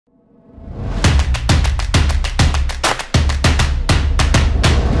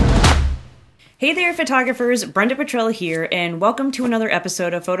Hey there, photographers! Brenda Petrella here, and welcome to another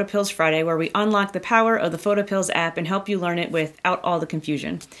episode of PhotoPills Friday, where we unlock the power of the PhotoPills app and help you learn it without all the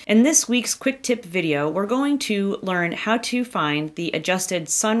confusion. In this week's quick tip video, we're going to learn how to find the adjusted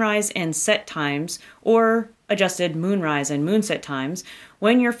sunrise and set times, or adjusted moonrise and moonset times,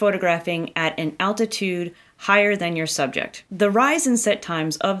 when you're photographing at an altitude higher than your subject. The rise and set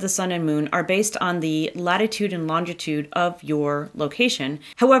times of the sun and moon are based on the latitude and longitude of your location.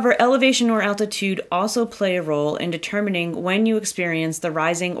 However, elevation or altitude also play a role in determining when you experience the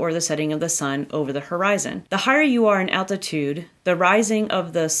rising or the setting of the sun over the horizon. The higher you are in altitude, the rising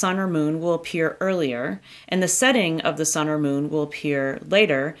of the sun or moon will appear earlier, and the setting of the sun or moon will appear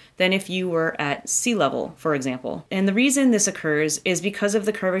later than if you were at sea level, for example. And the reason this occurs is because of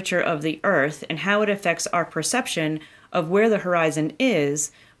the curvature of the Earth and how it affects our perception of where the horizon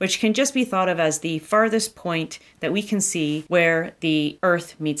is, which can just be thought of as the farthest point that we can see where the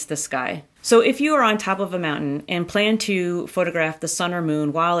Earth meets the sky. So if you are on top of a mountain and plan to photograph the sun or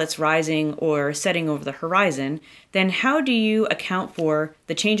moon while it's rising or setting over the horizon, then how do you account for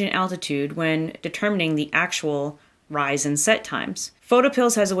the change in altitude when determining the actual rise and set times?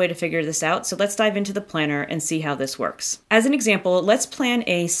 PhotoPills has a way to figure this out, so let's dive into the planner and see how this works. As an example, let's plan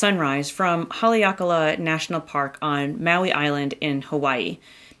a sunrise from Haleakala National Park on Maui Island in Hawaii.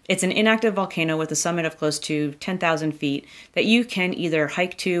 It's an inactive volcano with a summit of close to 10,000 feet that you can either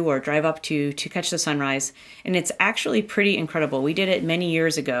hike to or drive up to catch the sunrise, and it's actually pretty incredible. We did it many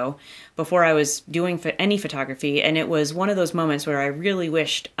years ago before I was doing any photography, and it was one of those moments where I really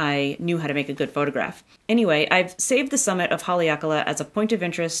wished I knew how to make a good photograph. Anyway, I've saved the summit of Haleakala as a point of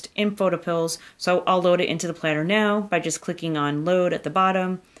interest in PhotoPills, so I'll load it into the planner now by just clicking on Load at the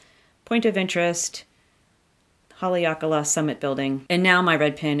bottom, Point of Interest, Haleakala Summit Building, and now my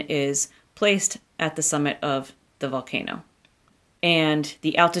red pin is placed at the summit of the volcano. And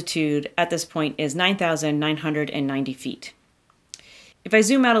the altitude at this point is 9,990 feet. If I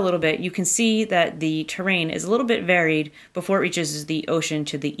zoom out a little bit, you can see that the terrain is a little bit varied before it reaches the ocean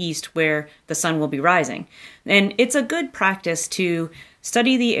to the east where the sun will be rising. And it's a good practice to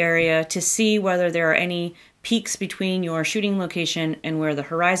study the area to see whether there are any peaks between your shooting location and where the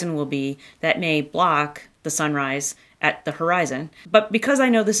horizon will be that may block the sunrise at the horizon. But because I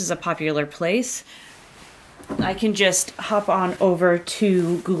know this is a popular place, I can just hop on over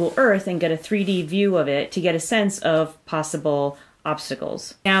to Google Earth and get a 3D view of it to get a sense of possible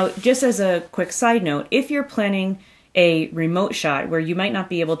obstacles. Now, just as a quick side note, if you're planning a remote shot where you might not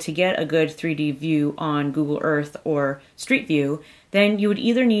be able to get a good 3D view on Google Earth or Street View, then you would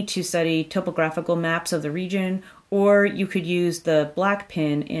either need to study topographical maps of the region, or you could use the black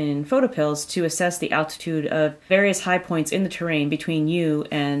pin in PhotoPills to assess the altitude of various high points in the terrain between you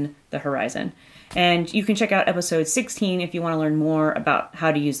and the horizon. And you can check out episode 16 if you want to learn more about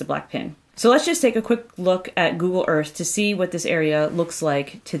how to use the black pin. So let's just take a quick look at Google Earth to see what this area looks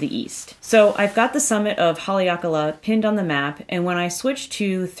like to the east. So I've got the summit of Haleakala pinned on the map, and when I switch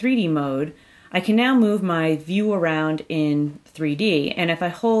to 3D mode, I can now move my view around in 3D, and if I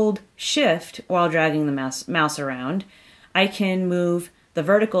hold Shift while dragging the mouse around, I can move the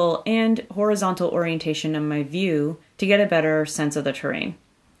vertical and horizontal orientation of my view to get a better sense of the terrain.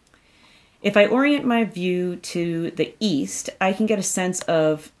 If I orient my view to the east, I can get a sense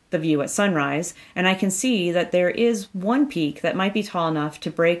of the view at sunrise, and I can see that there is one peak that might be tall enough to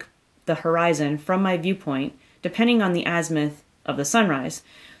break the horizon from my viewpoint, depending on the azimuth of the sunrise.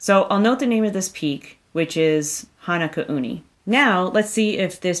 So I'll note the name of this peak, which is Hanakauni. Now let's see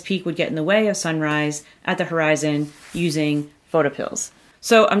if this peak would get in the way of sunrise at the horizon using PhotoPills.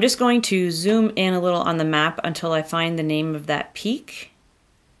 So I'm just going to zoom in a little on the map until I find the name of that peak.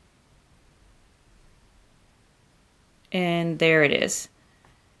 And there it is.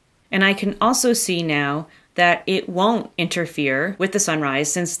 And I can also see now that it won't interfere with the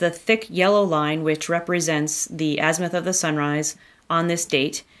sunrise, since the thick yellow line, which represents the azimuth of the sunrise on this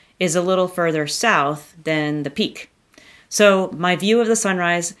date, is a little further south than the peak. So my view of the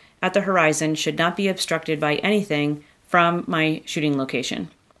sunrise at the horizon should not be obstructed by anything from my shooting location.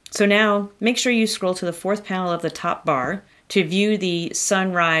 So now make sure you scroll to the fourth panel of the top bar to view the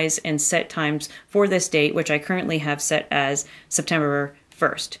sunrise and set times for this date, which I currently have set as September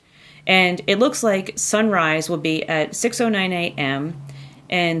 1st. And it looks like sunrise will be at 6:09 a.m.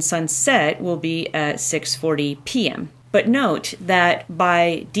 and sunset will be at 6:40 p.m. But note that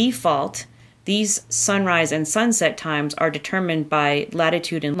by default, these sunrise and sunset times are determined by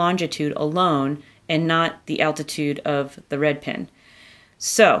latitude and longitude alone and not the altitude of the red pin.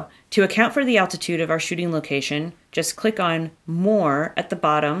 So, to account for the altitude of our shooting location, just click on More at the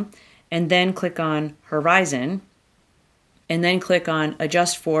bottom and then click on Horizon. and then click on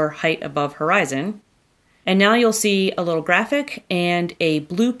Adjust for Height Above Horizon. And now you'll see a little graphic and a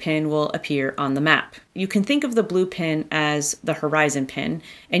blue pin will appear on the map. You can think of the blue pin as the horizon pin,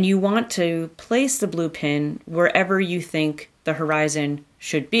 and you want to place the blue pin wherever you think the horizon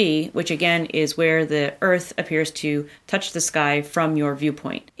should be, which again is where the Earth appears to touch the sky from your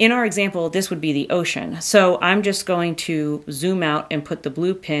viewpoint. In our example, this would be the ocean. So I'm just going to zoom out and put the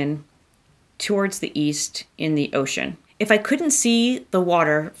blue pin towards the east in the ocean. If I couldn't see the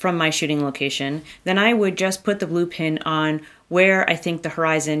water from my shooting location, then I would just put the blue pin on where I think the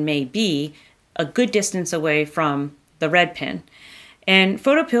horizon may be, a good distance away from the red pin. And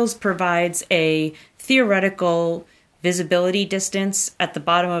PhotoPills provides a theoretical visibility distance at the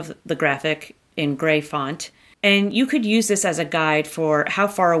bottom of the graphic in gray font. And you could use this as a guide for how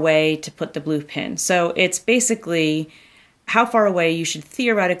far away to put the blue pin. So it's basically how far away you should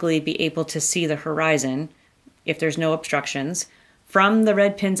theoretically be able to see the horizon, if there's no obstructions, from the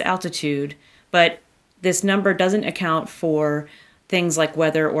red pin's altitude, but this number doesn't account for things like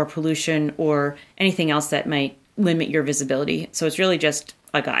weather or pollution or anything else that might limit your visibility. So it's really just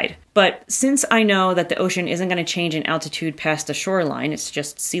a guide. But since I know that the ocean isn't going to change in altitude past the shoreline, it's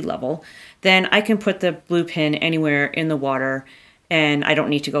just sea level, then I can put the blue pin anywhere in the water and I don't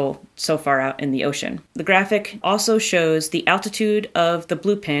need to go so far out in the ocean. The graphic also shows the altitude of the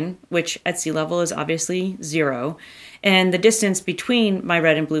blue pin, which at sea level is obviously 0, and the distance between my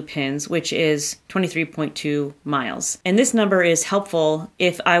red and blue pins, which is 23.2 miles. And this number is helpful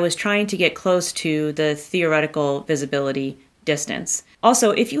if I was trying to get close to the theoretical visibility distance.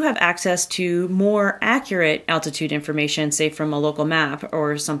 Also, if you have access to more accurate altitude information, say from a local map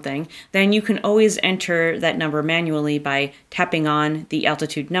or something, then you can always enter that number manually by tapping on the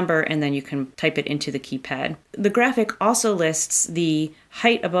altitude number and then you can type it into the keypad. The graphic also lists the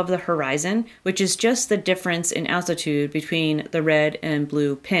height above the horizon, which is just the difference in altitude between the red and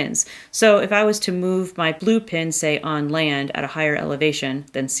blue pins. So if I was to move my blue pin, say on land at a higher elevation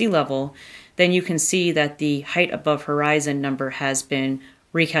than sea level, then you can see that the height above horizon number has been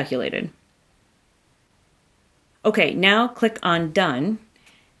recalculated. Okay, now click on Done,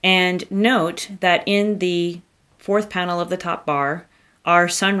 and note that in the fourth panel of the top bar, our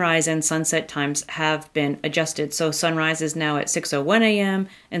sunrise and sunset times have been adjusted. So sunrise is now at 6:01 a.m.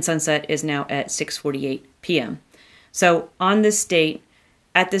 and sunset is now at 6:48 p.m. So on this date,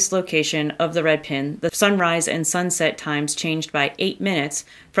 at this location of the red pin, the sunrise and sunset times changed by 8 minutes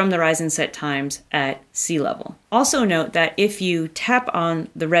from the rise and set times at sea level. Also note that if you tap on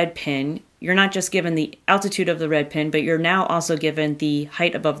the red pin, you're not just given the altitude of the red pin, but you're now also given the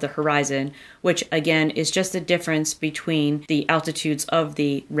height above the horizon, which again is just the difference between the altitudes of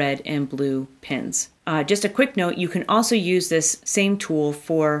the red and blue pins. Just a quick note, you can also use this same tool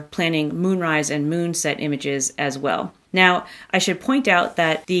for planning moonrise and moonset images as well. Now, I should point out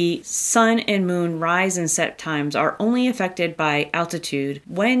that the sun and moon rise and set times are only affected by altitude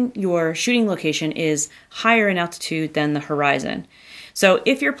when your shooting location is higher in altitude than the horizon. So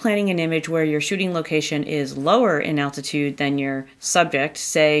if you're planning an image where your shooting location is lower in altitude than your subject,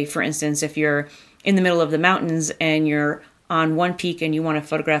 say, for instance, if you're in the middle of the mountains and you're on one peak and you want to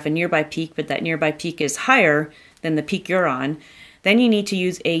photograph a nearby peak, but that nearby peak is higher than the peak you're on, then you need to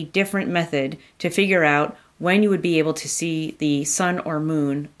use a different method to figure out when you would be able to see the sun or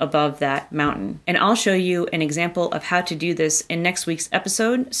moon above that mountain. And I'll show you an example of how to do this in next week's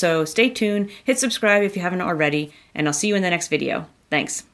episode, so stay tuned, hit subscribe if you haven't already, and I'll see you in the next video. Thanks.